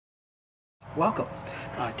Welcome.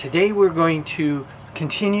 Today we're going to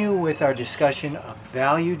continue with our discussion of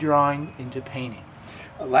value drawing into painting.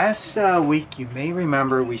 Last week, you may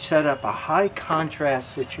remember, we set up a high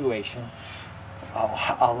contrast situation,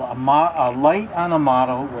 a light on a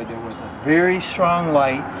model where there was a very strong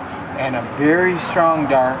light and a very strong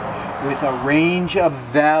dark with a range of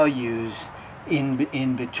values in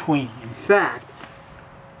between. In fact,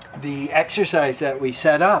 the exercise that we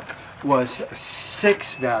set up was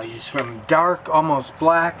 6 values from dark, almost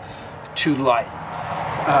black, to light.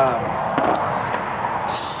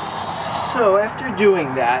 So after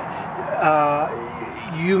doing that,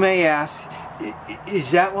 you may ask, is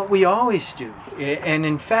that what we always do? And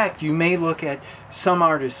in fact, you may look at some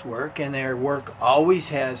artists' work, and their work always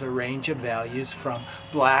has a range of values from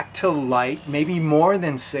black to light, maybe more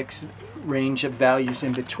than 6 range of values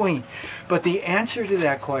in between. But the answer to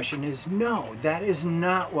that question is no, that is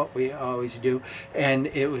not what we always do. And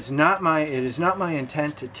it is not my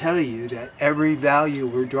intent to tell you that every value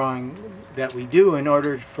we're drawing that we do in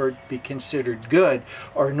order for it to be considered good,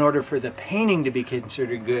 or in order for the painting to be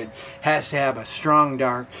considered good, has to have a strong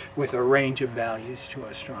dark with a range of values to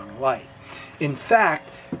a strong light. In fact,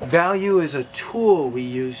 value is a tool we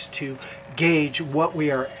use to gauge what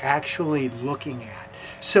we are actually looking at.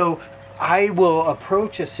 So I will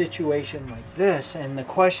approach a situation like this, and the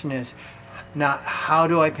question is not how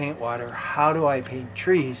do I paint water, how do I paint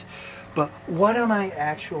trees, but what am I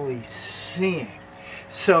actually seeing?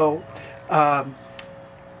 So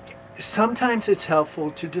sometimes it's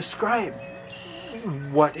helpful to describe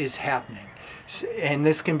what is happening. And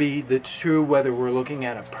this can be true whether we're looking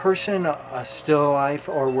at a person, a still life,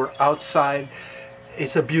 or we're outside.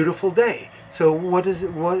 It's a beautiful day. So what is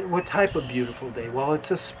it? What type of beautiful day? Well,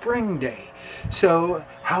 it's a spring day. So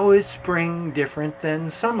how is spring different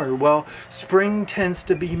than summer? Well, spring tends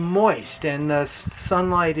to be moist and the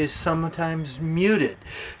sunlight is sometimes muted.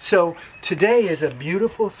 So today is a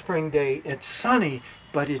beautiful spring day. It's sunny,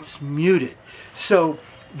 but it's muted. So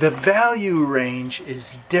the value range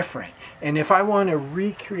is different. And if I want to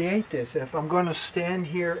recreate this, if I'm going to stand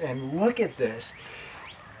here and look at this,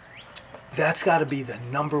 that's got to be the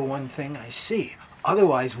number one thing I see.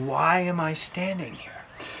 Otherwise, why am I standing here?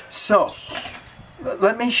 So,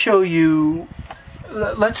 let me show you,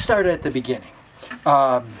 let's start at the beginning.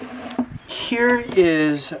 Here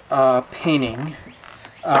is a painting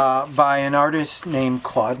by an artist named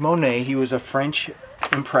Claude Monet. He was a French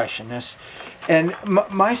impressionist. And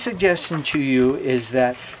my suggestion to you is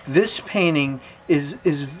that this painting is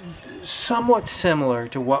somewhat similar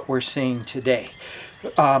to what we're seeing today.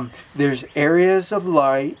 There's areas of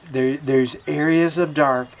light, there's areas of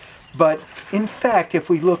dark, but in fact, if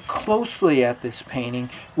we look closely at this painting,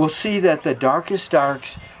 we'll see that the darkest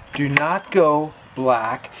darks do not go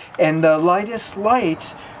black, and the lightest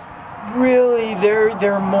lights, really,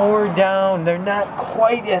 they're more down. They're not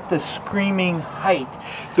quite at the screaming height,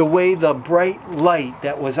 the way the bright light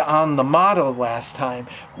that was on the model last time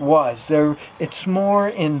was. It's more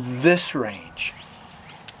in this range.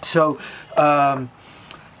 So, let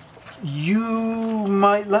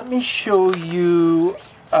me show you,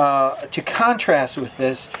 to contrast with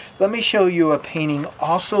this, let me show you a painting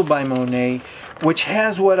also by Monet, which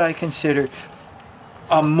has what I consider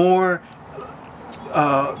a more,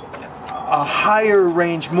 a higher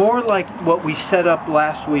range, more like what we set up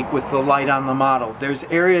last week with the light on the model. There's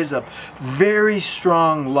areas of very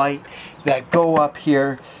strong light that go up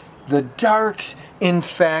here. The darks, in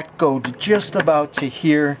fact, go just about to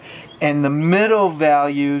here, and the middle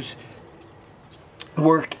values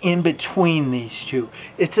work in between these two.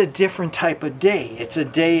 It's a different type of day. It's a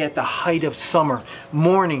day at the height of summer,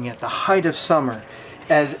 morning at the height of summer,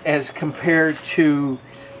 as compared to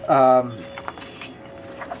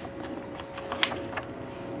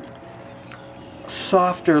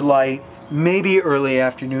softer light, maybe early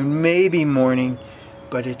afternoon, maybe morning,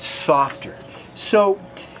 but it's softer. So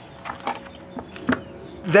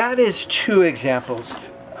that is 2 examples.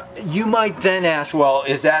 You might then ask, well,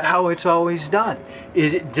 is that how it's always done?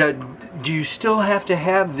 Do you still have to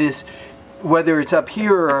have this, whether it's up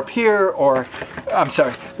here or up here, or, I'm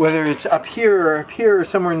sorry, whether it's up here or up here or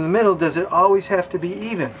somewhere in the middle, does it always have to be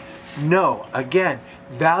even? No. Again,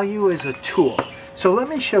 value is a tool. So let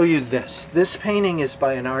me show you this. This painting is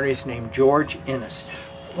by an artist named George Inness.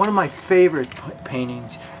 One of my favorite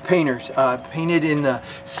painters, painted in the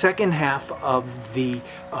second half of the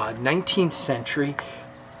 19th century.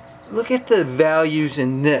 Look at the values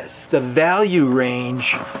in this. The value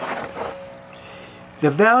range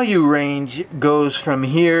goes from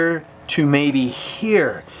here to maybe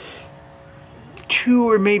here.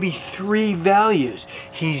 2 or maybe 3 values.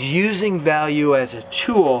 He's using value as a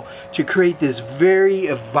tool to create this very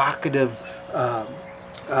evocative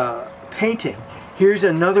painting. Here's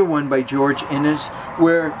another one by George Inness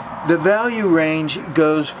where the value range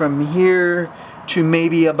goes from here to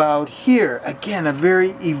maybe about here. Again, a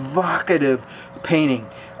very evocative painting.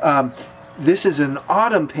 This is an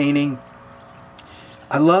autumn painting.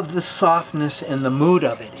 I love the softness and the mood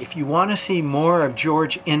of it. If you want to see more of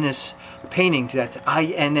George Inness paintings, that's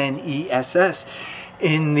I-N-N-E-S-S,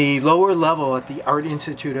 in the lower level at the Art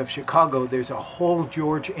Institute of Chicago, there's a whole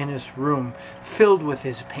George Inness room filled with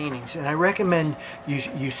his paintings. And I recommend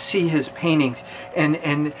you see his paintings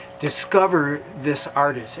and discover this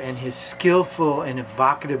artist and his skillful and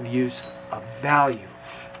evocative use of value.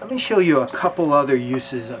 Let me show you a couple other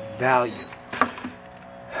uses of value.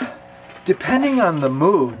 Depending on the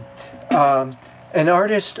mood, an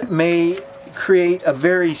artist may create a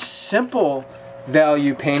very simple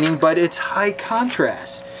value painting, but it's high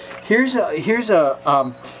contrast. Here's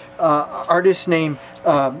a artist named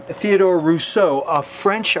Theodore Rousseau, a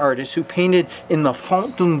French artist who painted in the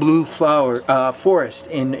Fontainebleau forest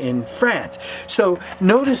in France. So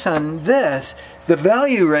notice on this, the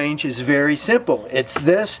value range is very simple. It's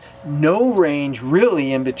this, no range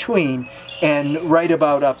really in between, and right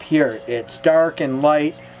about up here. It's dark and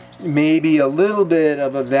light, maybe a little bit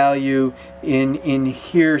of a value in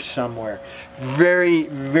here somewhere. Very,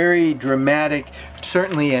 very dramatic,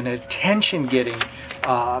 certainly an attention-getting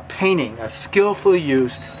painting, a skillful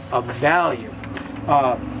use of value.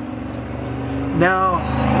 Now,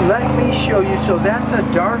 let me show you, so that's a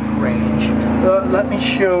dark range. Let me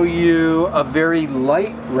show you a very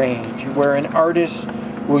light range where an artist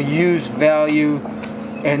will use value,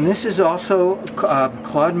 and this is also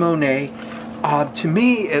Claude Monet. To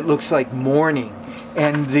me, it looks like morning,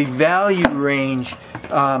 and the value range,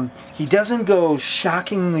 he doesn't go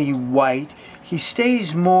shockingly white. He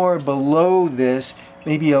stays more below this,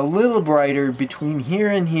 maybe a little brighter between here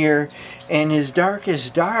and here, and his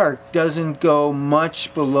darkest dark doesn't go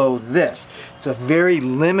much below this. It's a very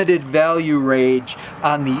limited value range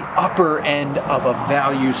on the upper end of a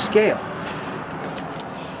value scale.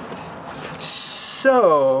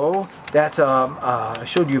 So that's I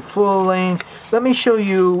showed you full length. Let me show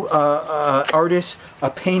you artists, a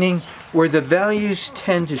painting where the values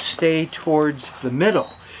tend to stay towards the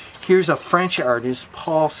middle. Here's a French artist,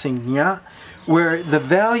 Paul Signac, where the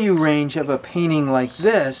value range of a painting like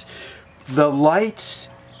this, the lights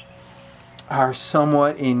are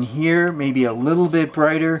somewhat in here, maybe a little bit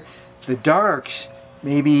brighter. The darks,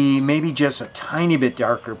 maybe just a tiny bit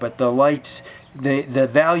darker, but the lights, the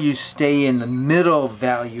values stay in the middle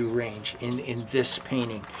value range in this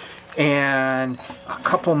painting. And a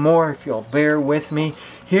couple more, if you'll bear with me.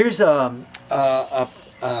 Here's a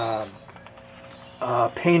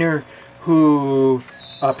painter who,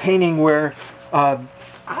 a painting where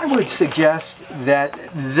I would suggest that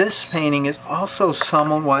this painting is also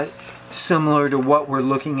somewhat similar to what we're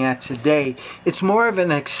looking at today. It's more of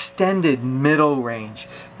an extended middle range.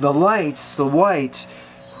 The lights, the whites,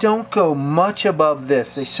 don't go much above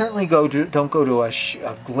this. They certainly don't go to a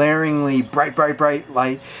glaringly bright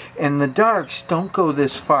light, and the darks don't go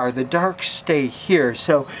this far. The darks stay here.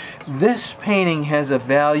 So this painting has a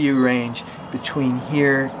value range between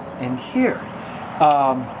here and here.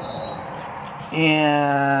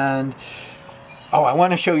 I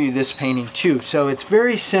want to show you this painting too. So it's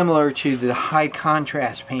very similar to the high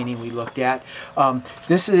contrast painting we looked at.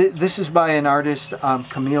 This is by an artist,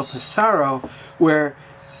 Camille Pissarro, where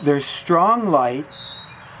there's strong light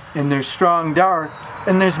and there's strong dark,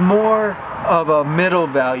 and there's more of a middle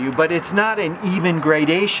value, but it's not an even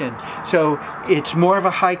gradation. So it's more of a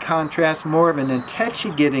high contrast, more of an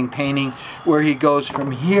attention-getting painting where he goes from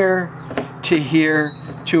here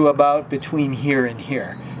to about between here and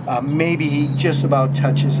here. Maybe he just about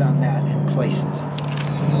touches on that in places.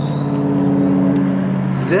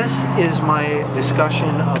 This is my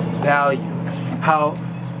discussion of value. How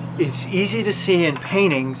it's easy to see in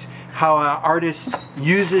paintings how an artist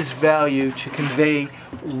uses value to convey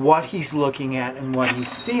what he's looking at and what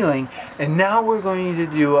he's feeling. And now we're going to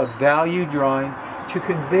do a value drawing to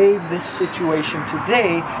convey this situation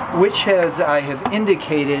today, which, as I have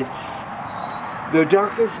indicated, the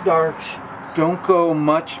darkest darks don't go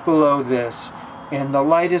much below this, and the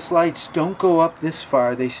lightest lights don't go up this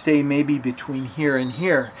far. They stay maybe between here and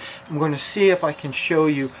here. I'm going to see if I can show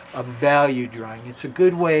you a value drawing. It's a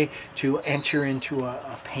good way to enter into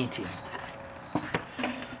a painting.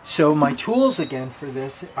 So my tools again for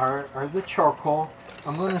this are the charcoal,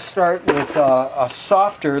 I'm going to start with a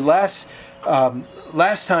softer, less.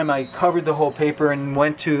 Last time I covered the whole paper and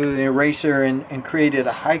went to the eraser and created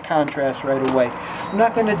a high contrast right away. I'm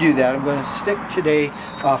not going to do that. I'm going to stick today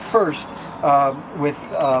first with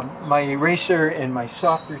my eraser and my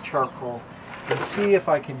softer charcoal and see if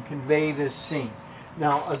I can convey this scene.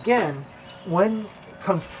 Now again, when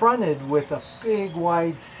confronted with a big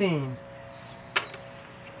wide scene,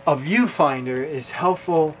 a viewfinder is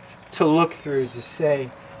helpful to look through to say,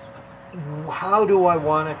 how do I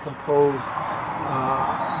want to compose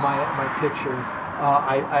my picture?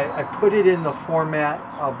 I put it in the format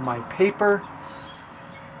of my paper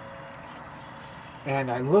and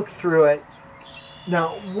I look through it. Now,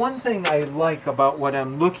 one thing I like about what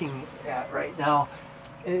I'm looking at right now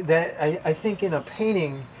that I think in a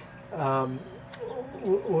painting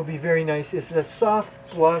will be very nice is the soft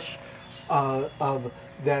blush of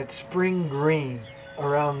that spring green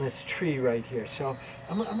around this tree right here. So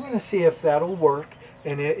I'm going to see if that'll work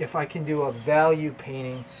and if I can do a value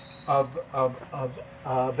painting of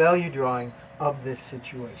value drawing of this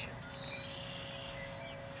situation.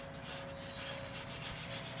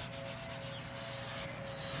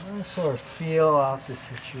 I'm going to sort of feel out the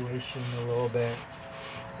situation a little bit.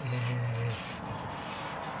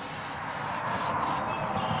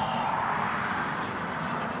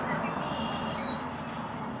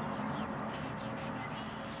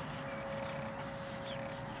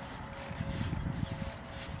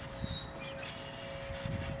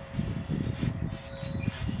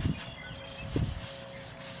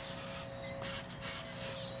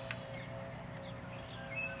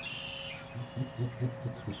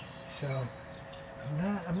 So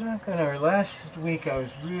I'm not gonna, last week I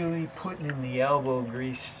was really putting in the elbow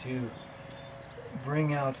grease to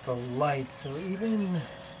bring out the light. So even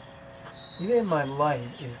my light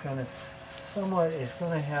is gonna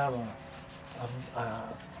have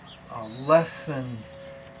a less than,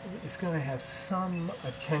 it's gonna have some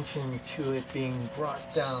attention to it being brought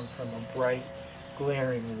down from a bright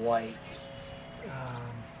glaring white.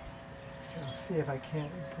 I'll see if I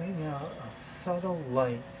can't bring out a subtle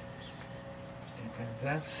light, because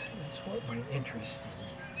that's what my interest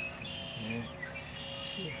is. Yeah.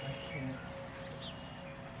 See if I can.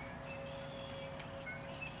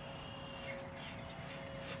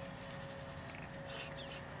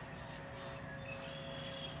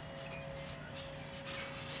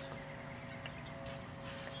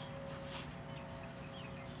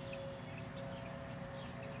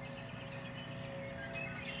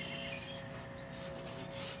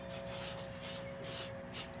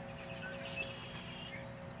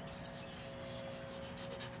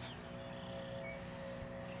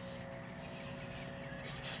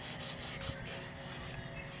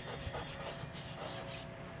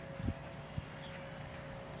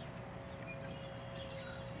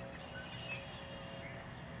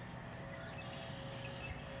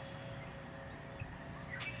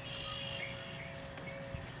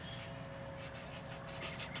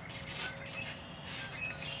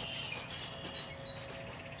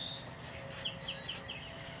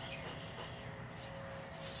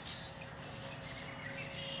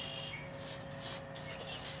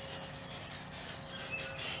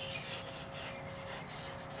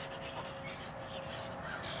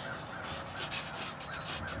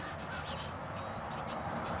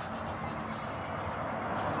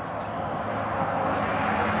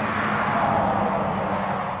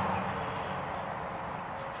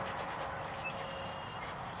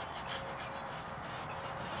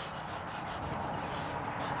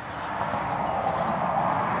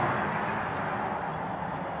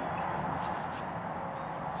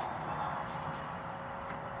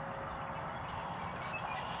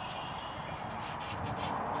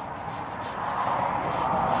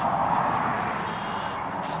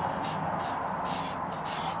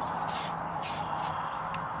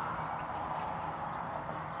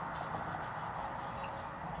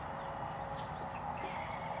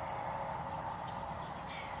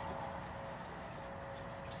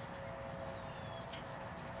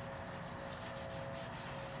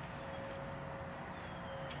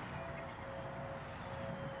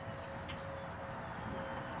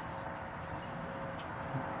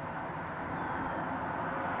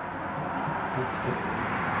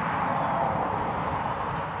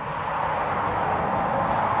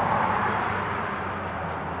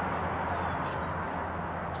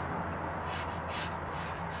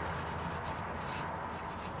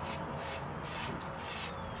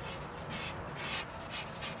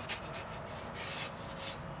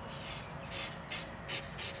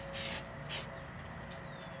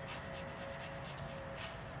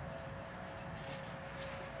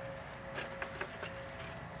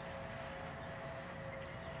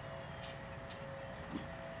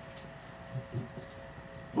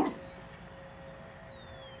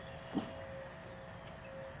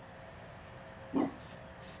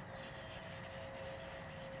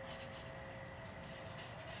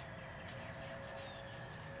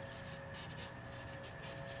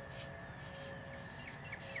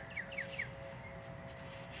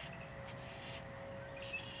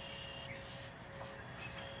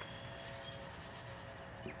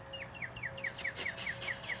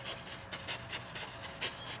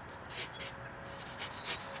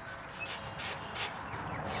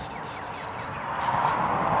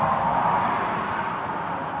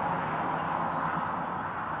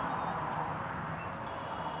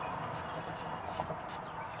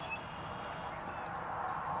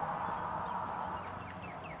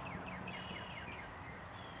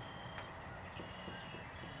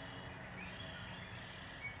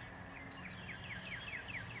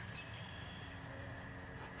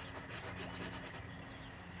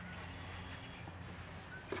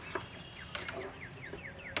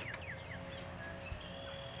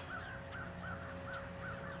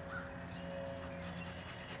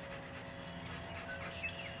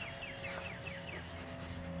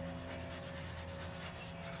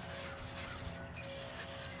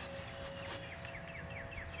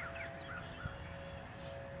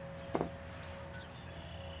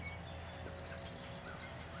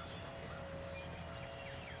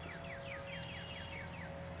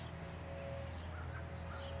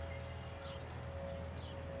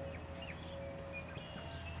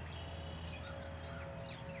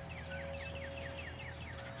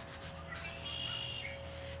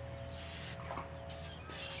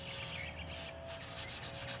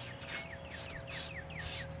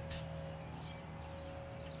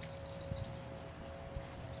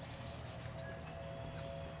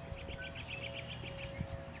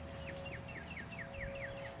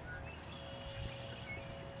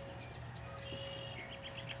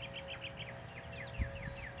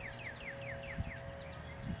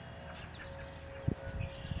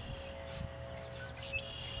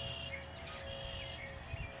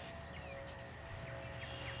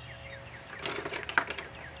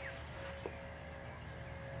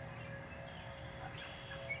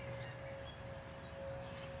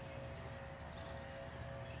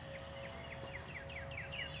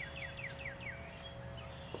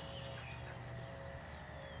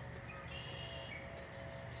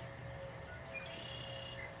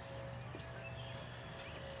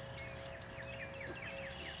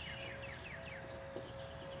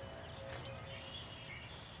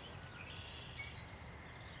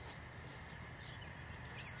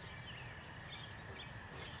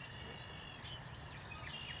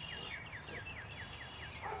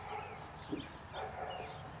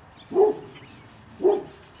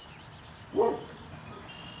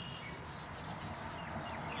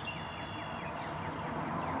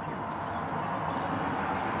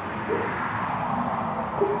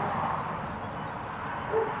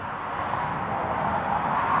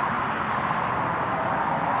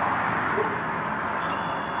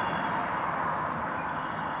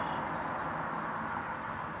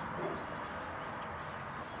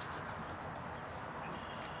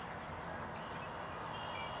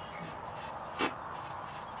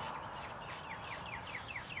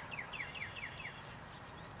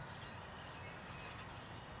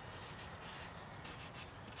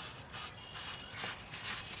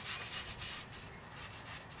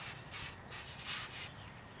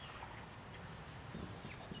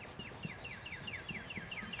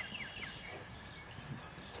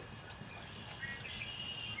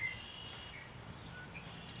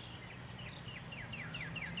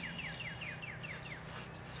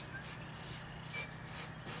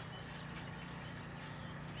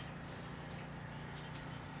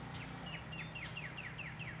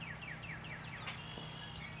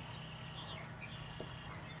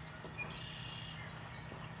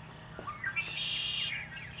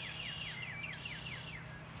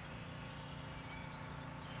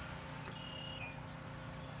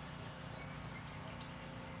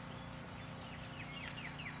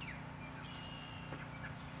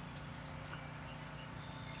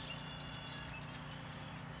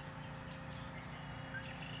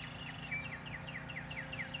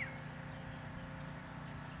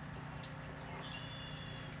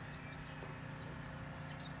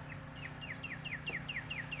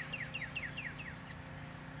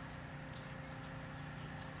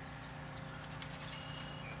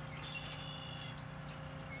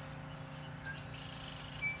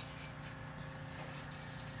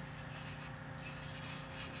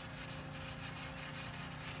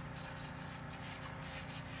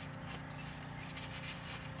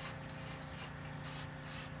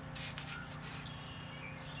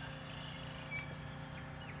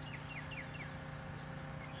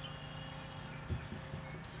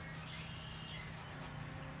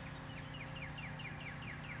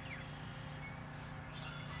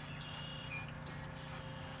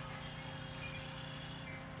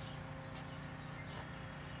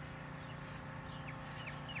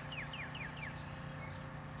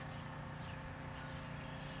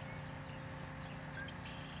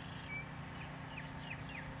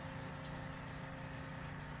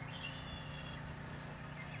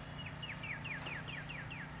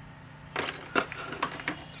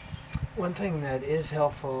 One thing that is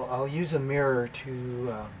helpful, I'll use a mirror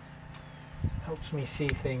to helps me see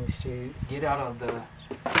things, to get out of the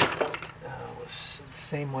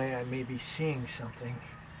same way I may be seeing something.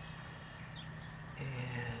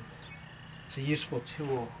 And it's a useful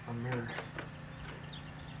tool, a mirror.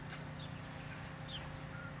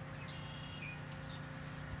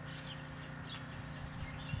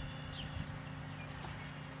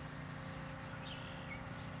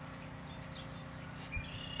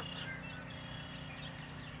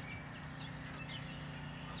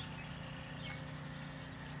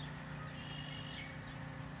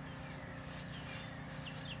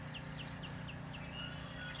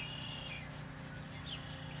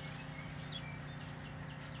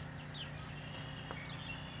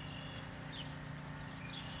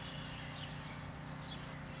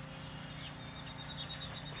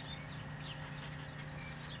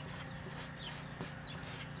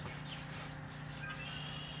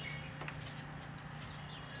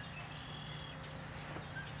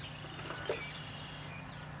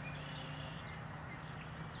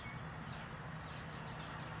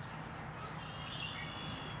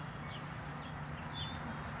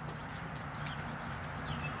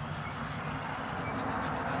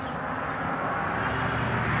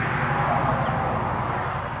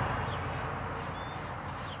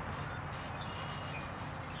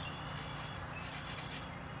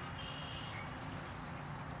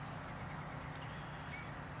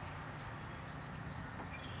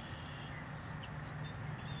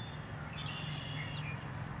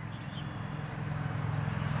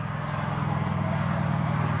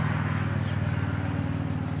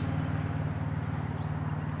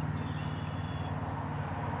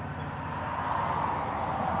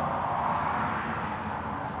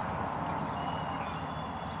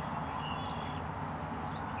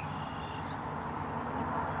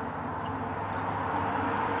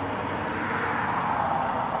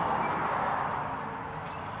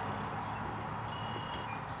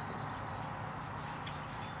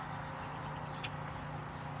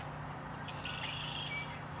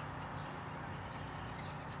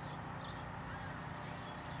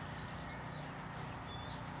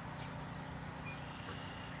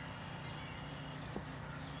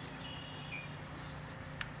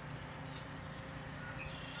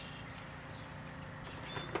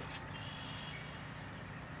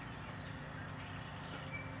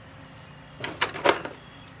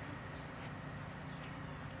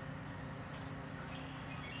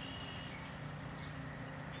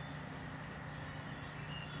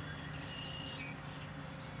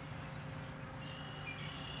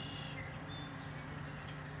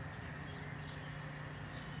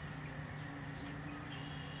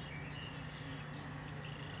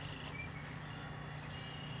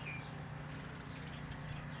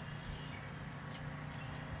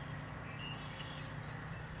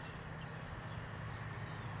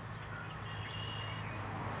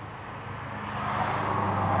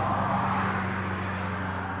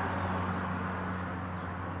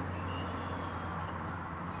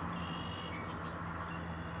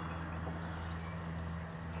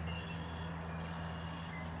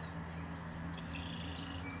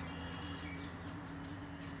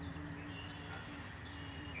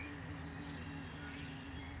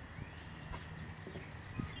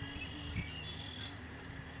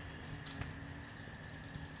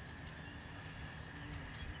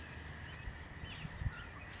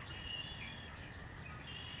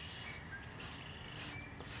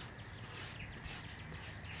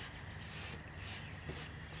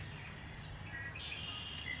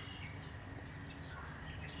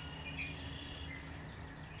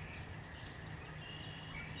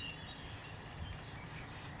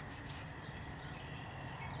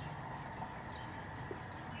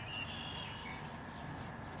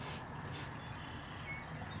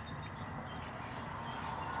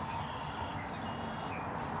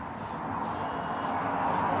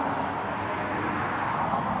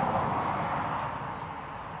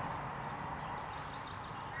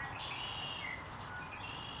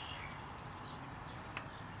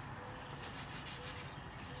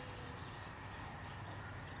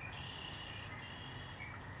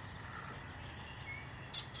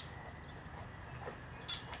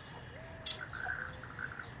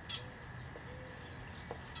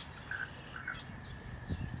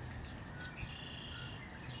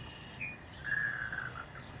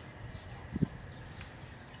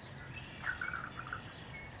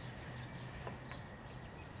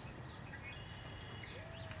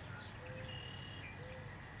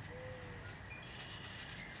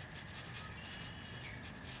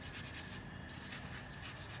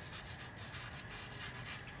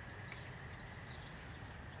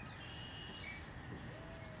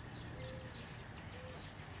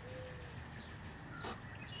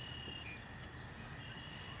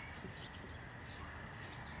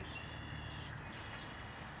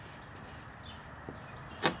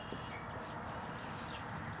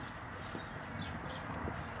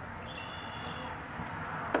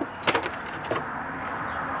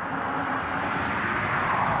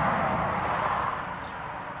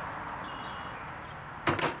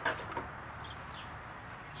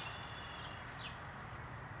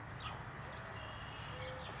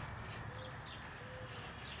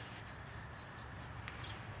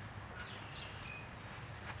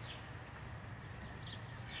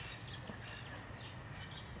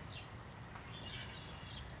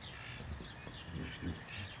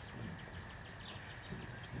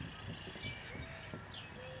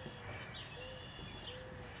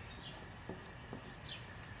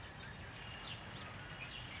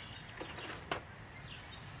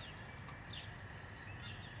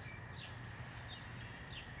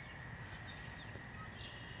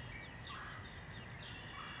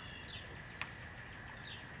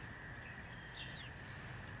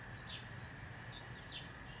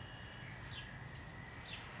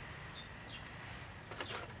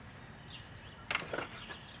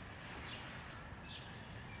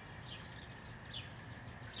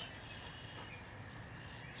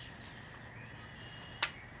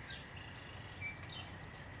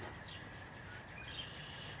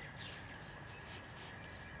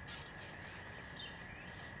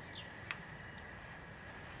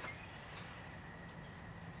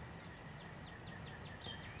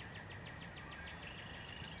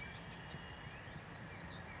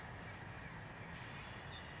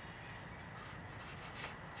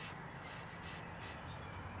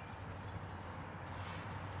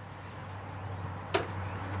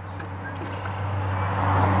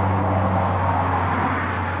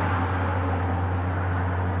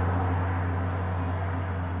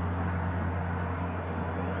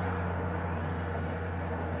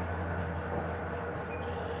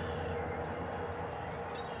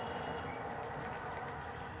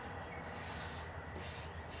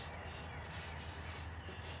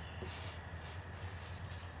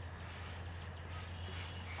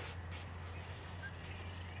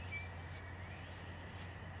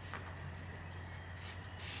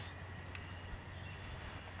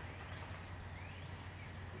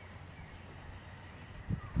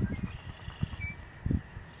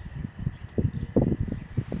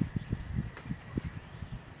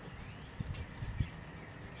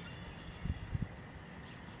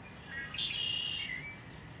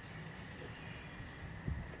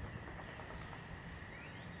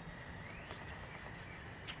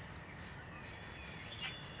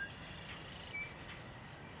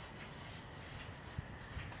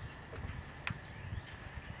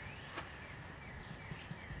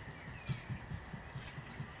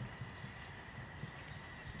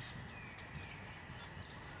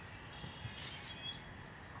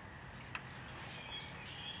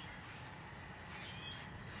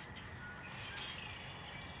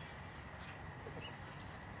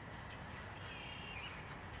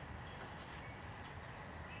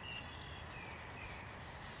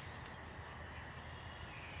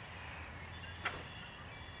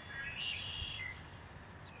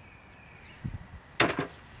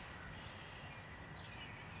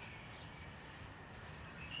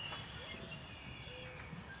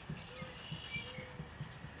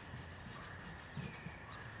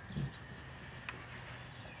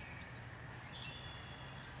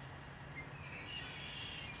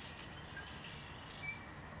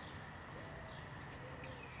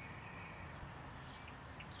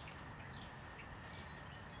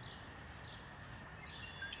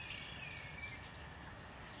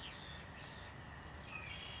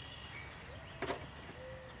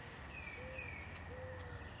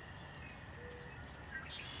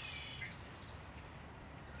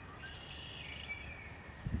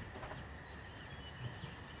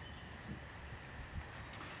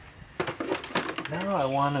 Now I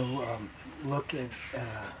want to look at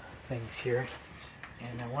things here,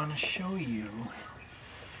 and I want to show you.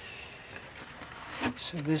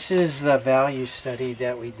 So this is the value study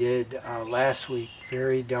that we did last week,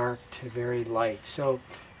 very dark to very light. So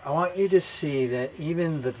I want you to see that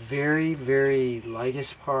even the very, very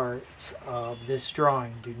lightest parts of this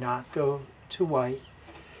drawing do not go to white,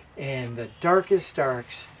 and the darkest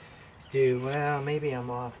darks do, well, maybe I'm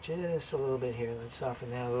off just a little bit here. Let's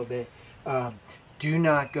soften that a little bit. Do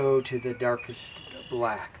not go to the darkest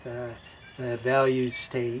black. The values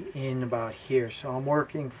stay in about here. So I'm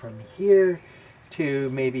working from here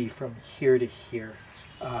to maybe from here to here.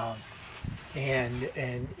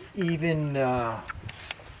 And even,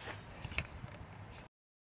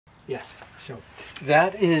 yes, so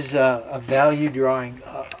that is a value drawing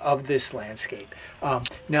of this landscape.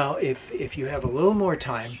 Now, if you have a little more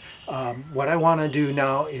time, what I want to do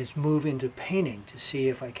now is move into painting to see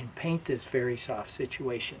if I can paint this very soft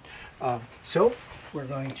situation. So we're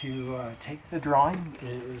going to take the drawing.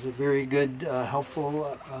 It was a very good,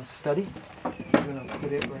 helpful study. I'm going to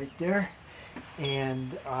put it right there,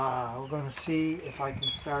 and we're going to see if I can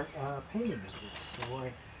start painting this. So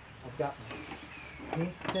I've got my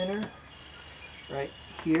paint thinner right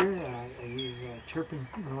here. I use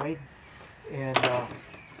turpenoid, and I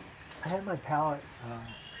have my palette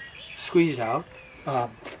squeezed out.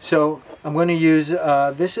 So I'm going to use,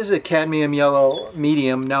 this is a cadmium yellow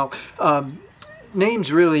medium. Now,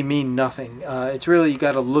 names really mean nothing. It's really, you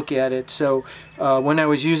got to look at it. So when I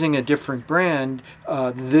was using a different brand,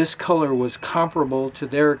 this color was comparable to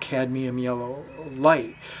their cadmium yellow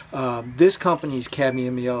light. This company's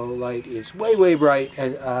cadmium yellow light is way, way bright.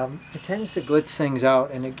 It tends to glitz things out.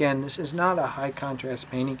 And again, this is not a high contrast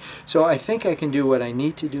painting. So I think I can do what I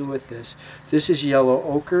need to do with this. This is yellow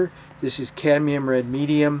ochre. This is cadmium red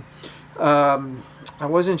medium. I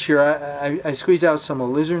wasn't sure. I squeezed out some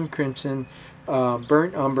alizarin crimson,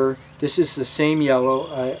 burnt umber. This is the same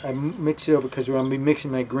yellow. I mix it over because I'm going to be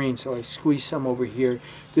mixing my green, so I squeeze some over here.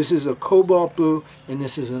 This is a cobalt blue, and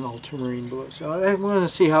this is an ultramarine blue. So I want to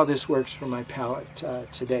see how this works for my palette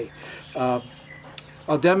today.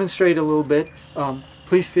 I'll demonstrate a little bit.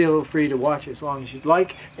 Please feel free to watch as long as you'd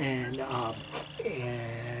like, and I'm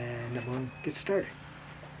going to get started.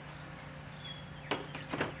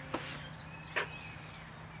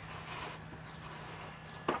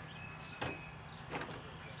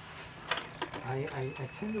 I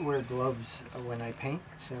tend to wear gloves when I paint,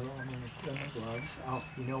 so I'm going to put on my gloves. Oh,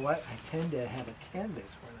 you know what? I tend to have a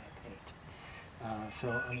canvas when I paint. So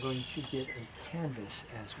I'm going to get a canvas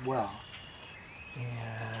as well.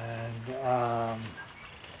 And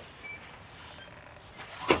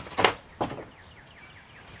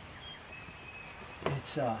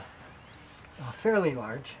it's fairly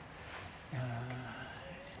large.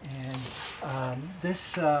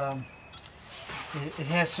 This it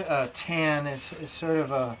has a tan. It's sort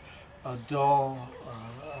of a dull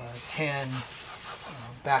tan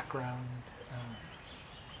background.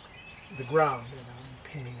 The ground that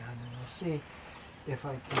I'm painting on, and we'll see if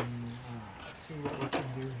I can see what we can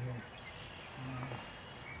do here.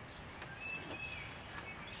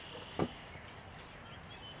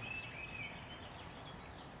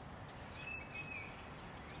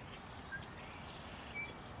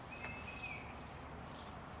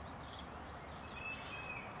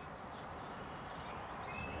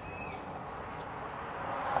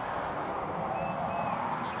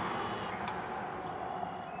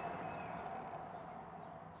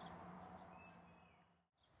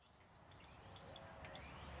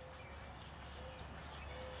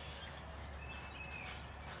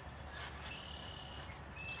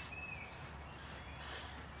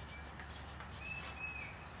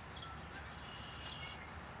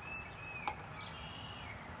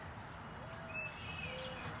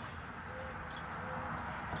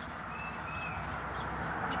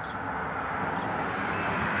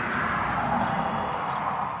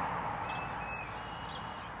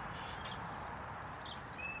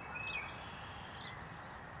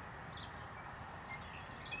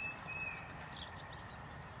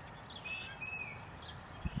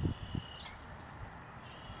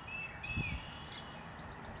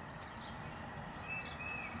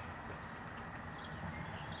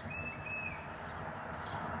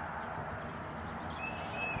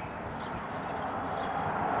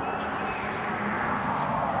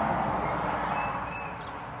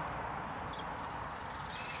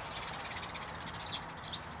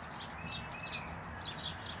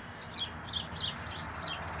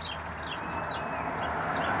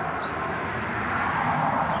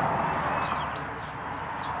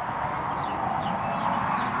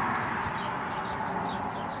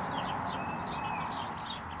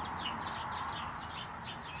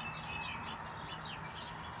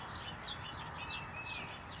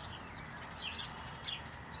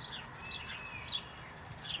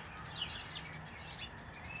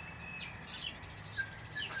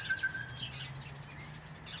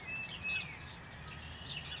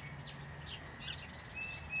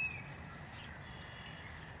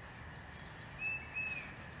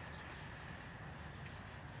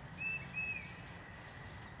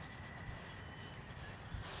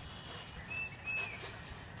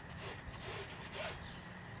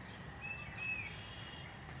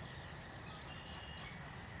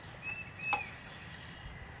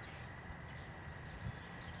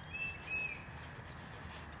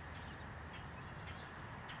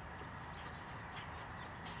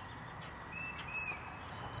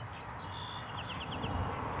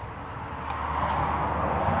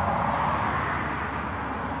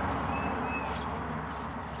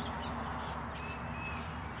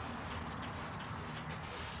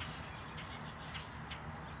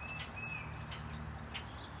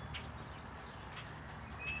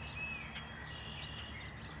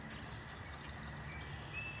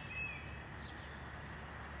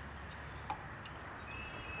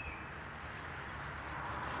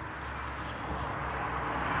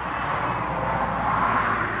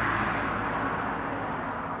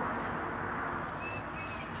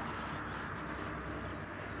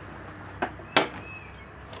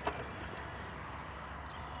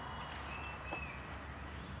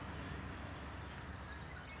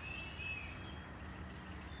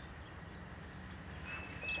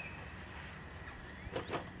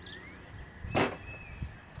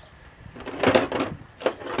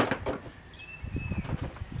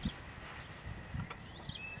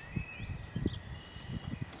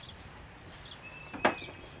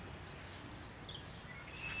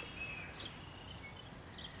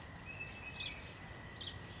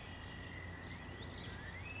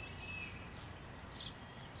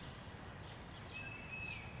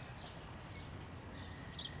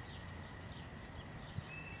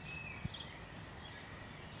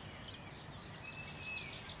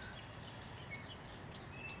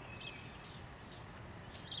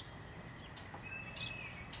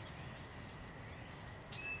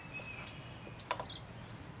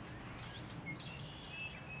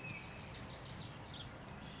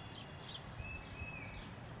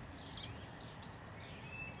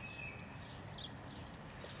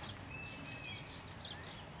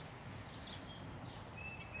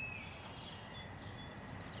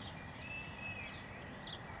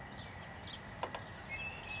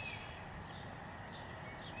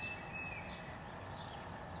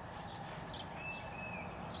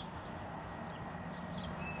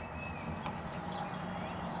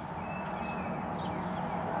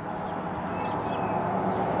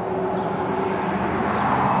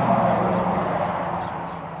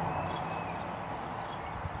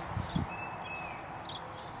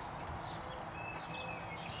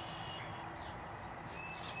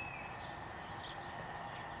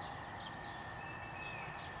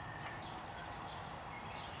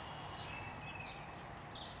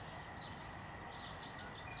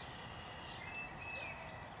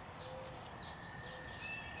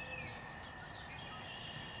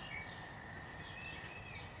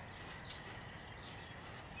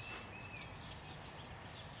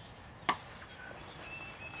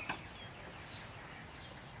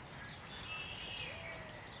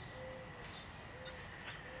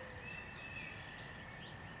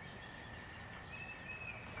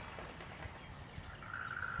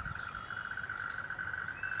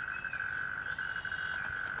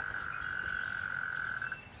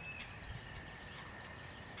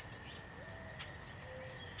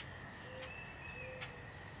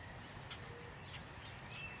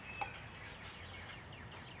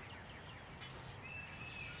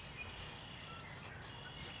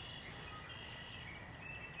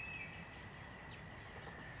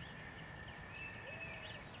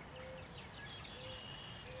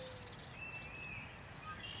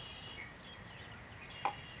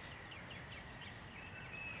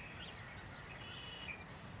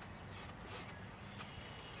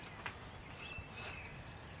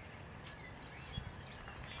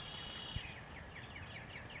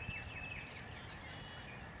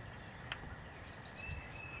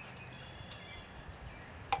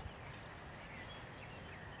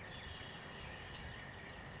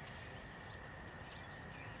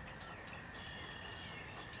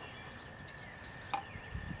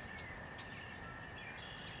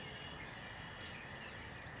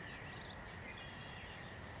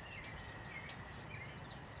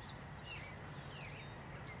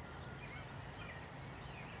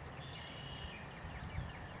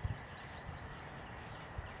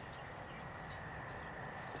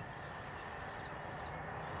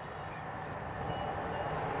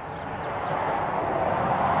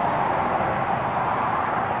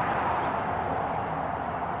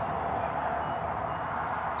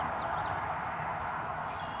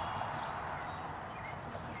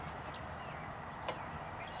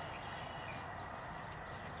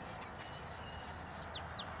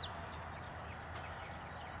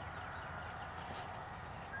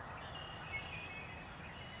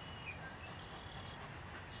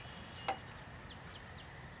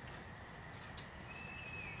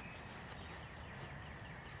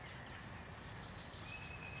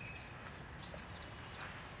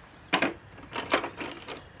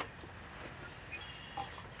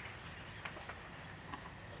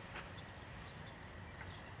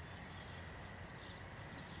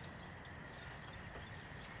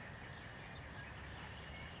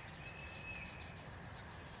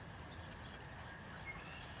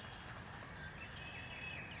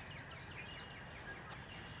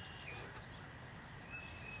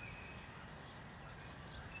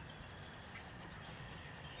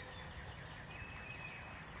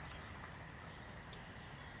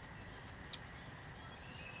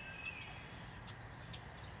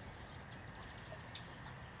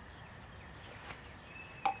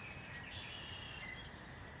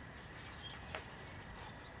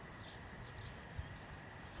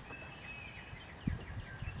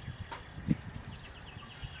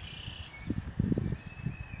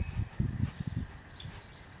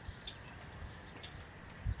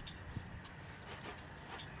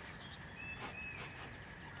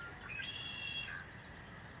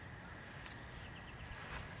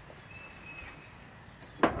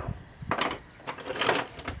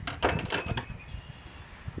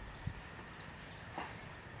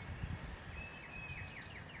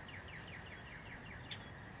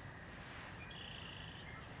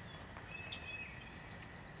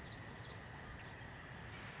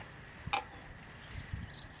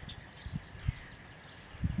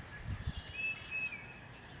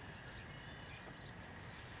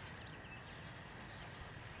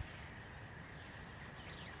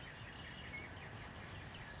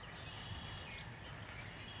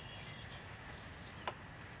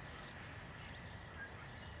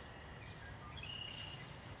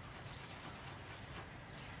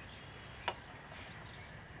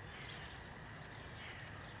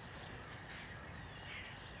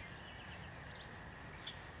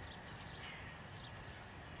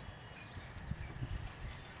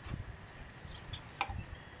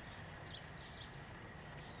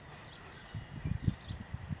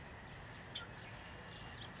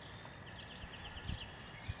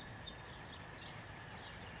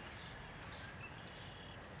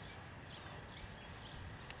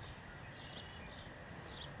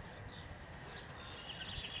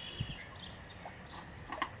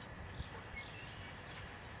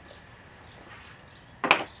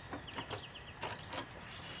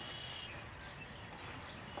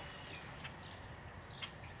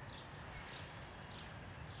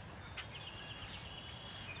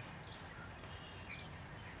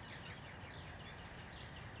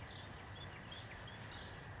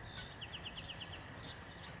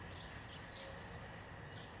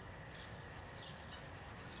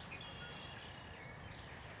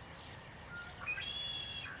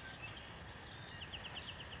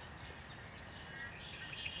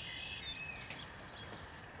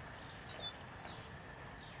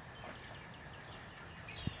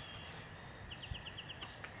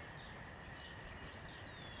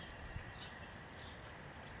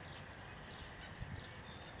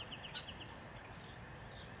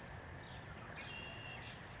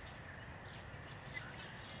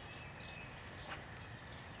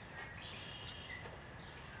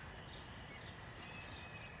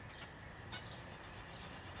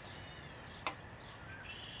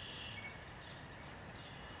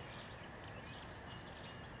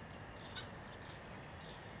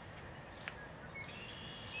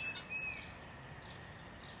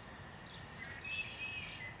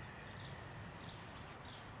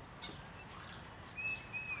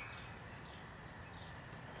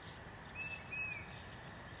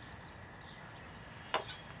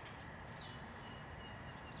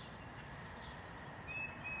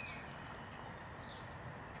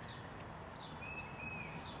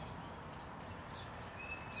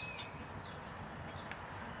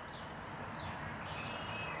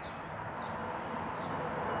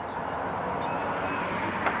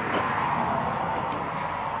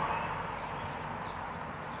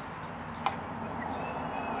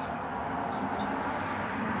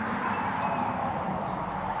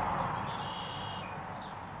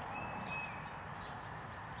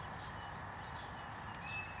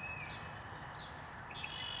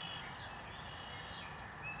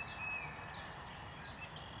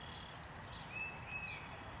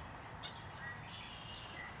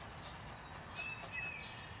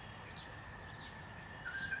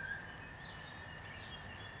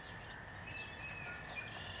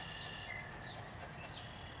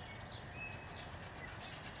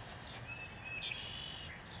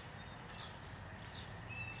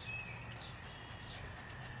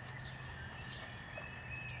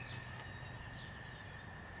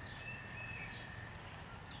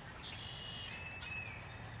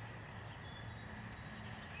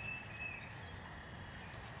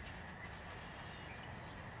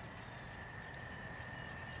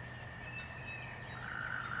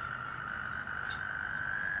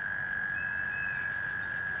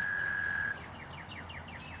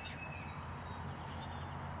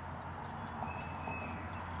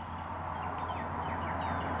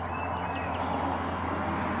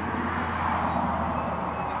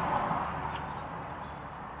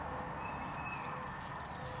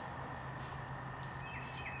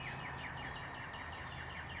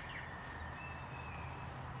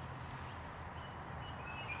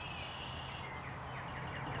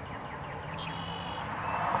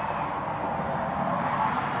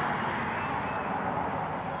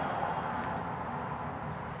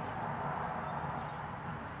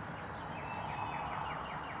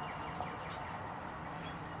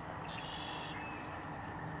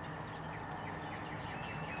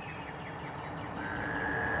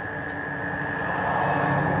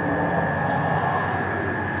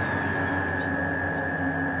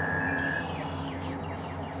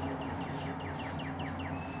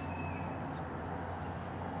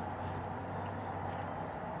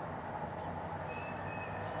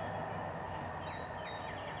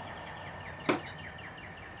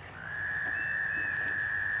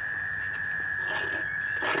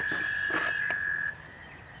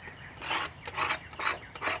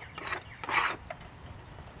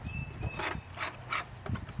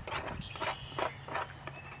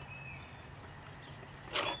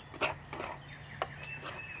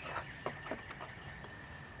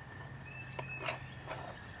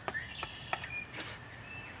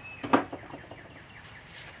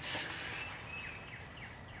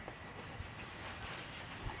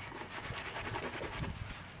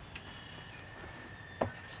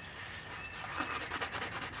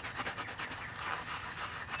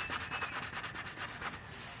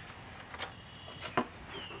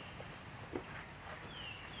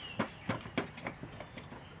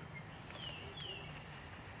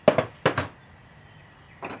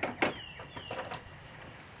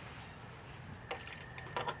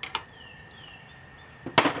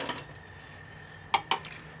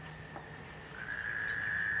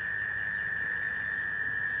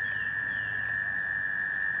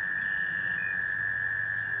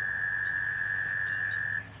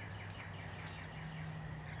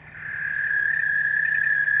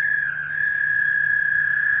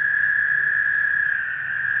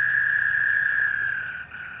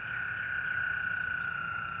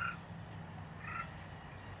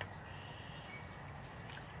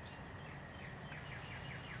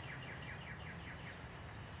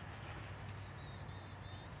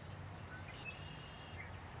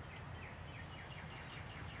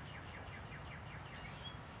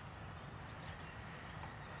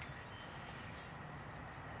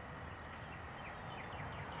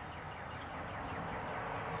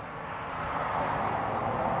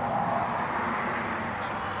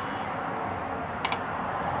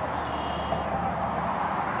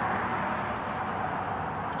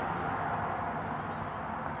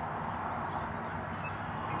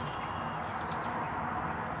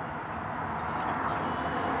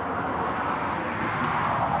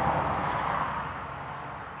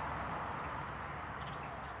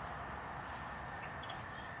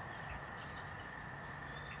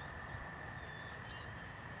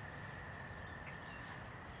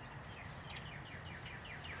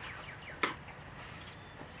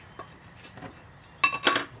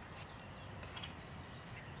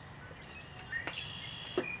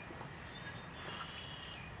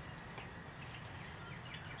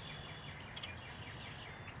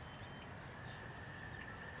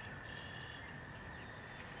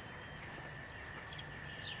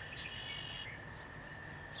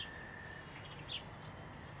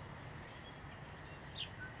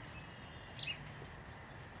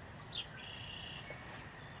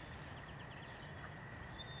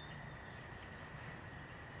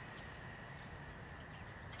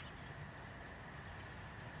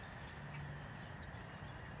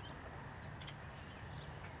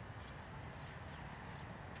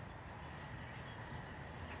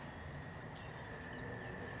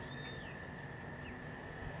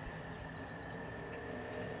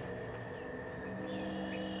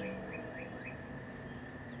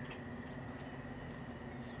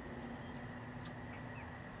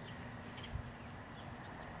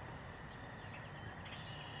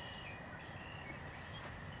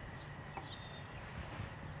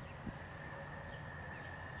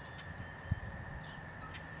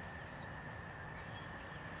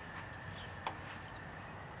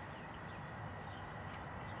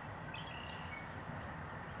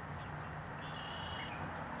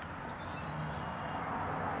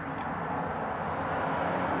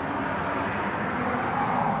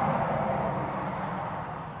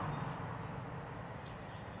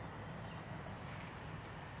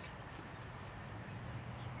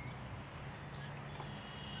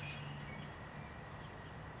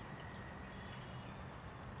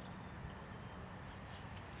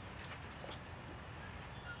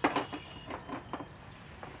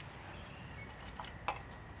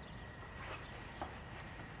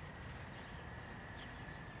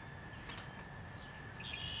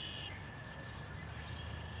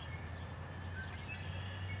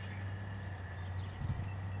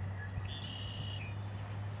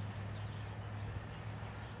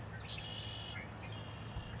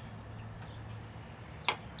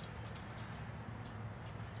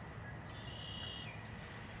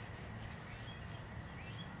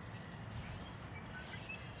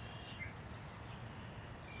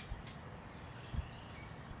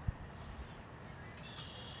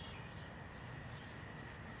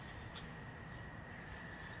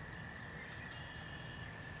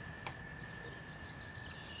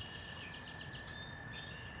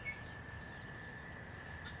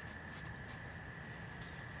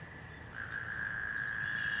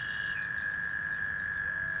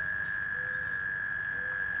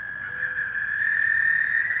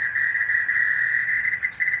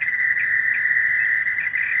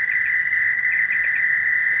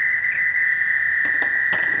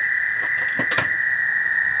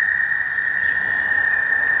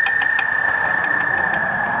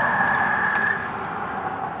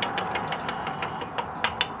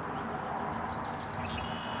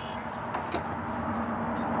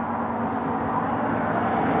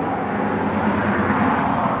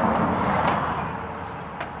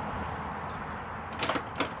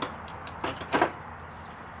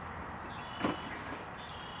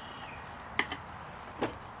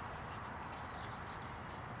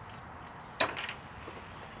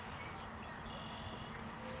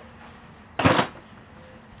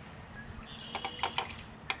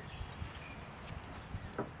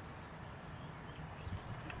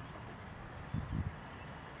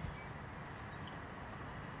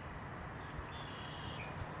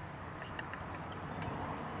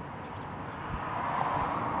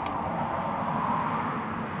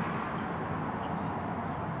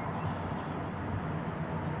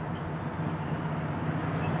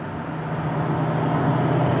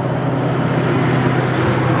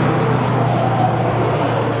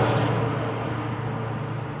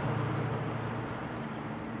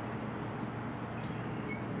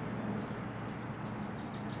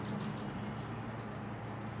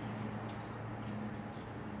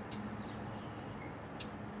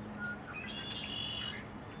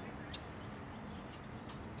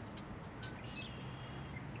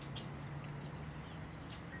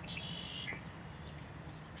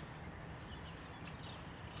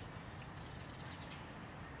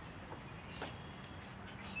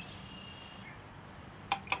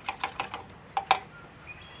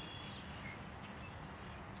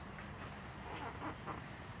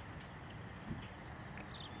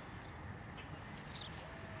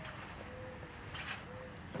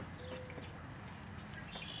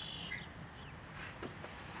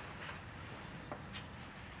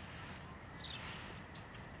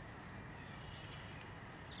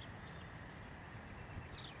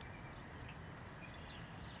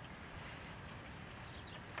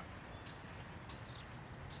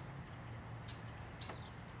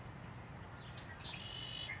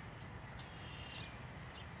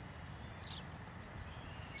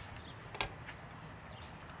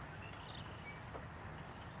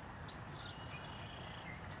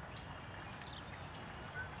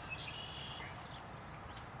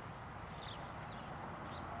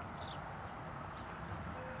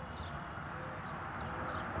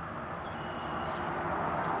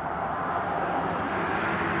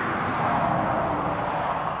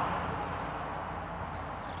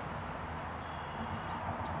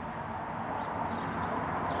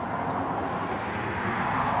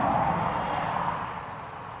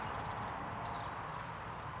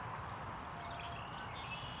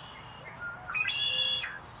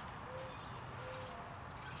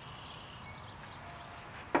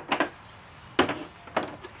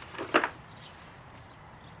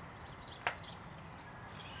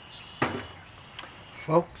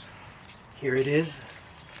 folks, here it is.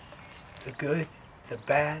 The good, the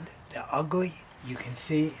bad, the ugly. You can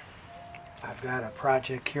see I've got a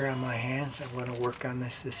project here on my hands. I'm going to work on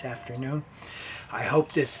this afternoon. I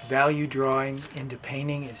hope this value drawing into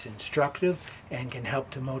painting is instructive and can help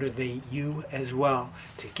to motivate you as well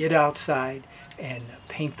to get outside and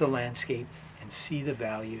paint the landscape and see the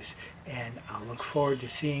values. And I'll look forward to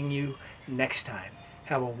seeing you next time.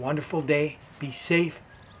 Have a wonderful day. Be safe,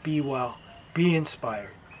 be well, be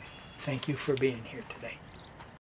inspired. Thank you for being here today.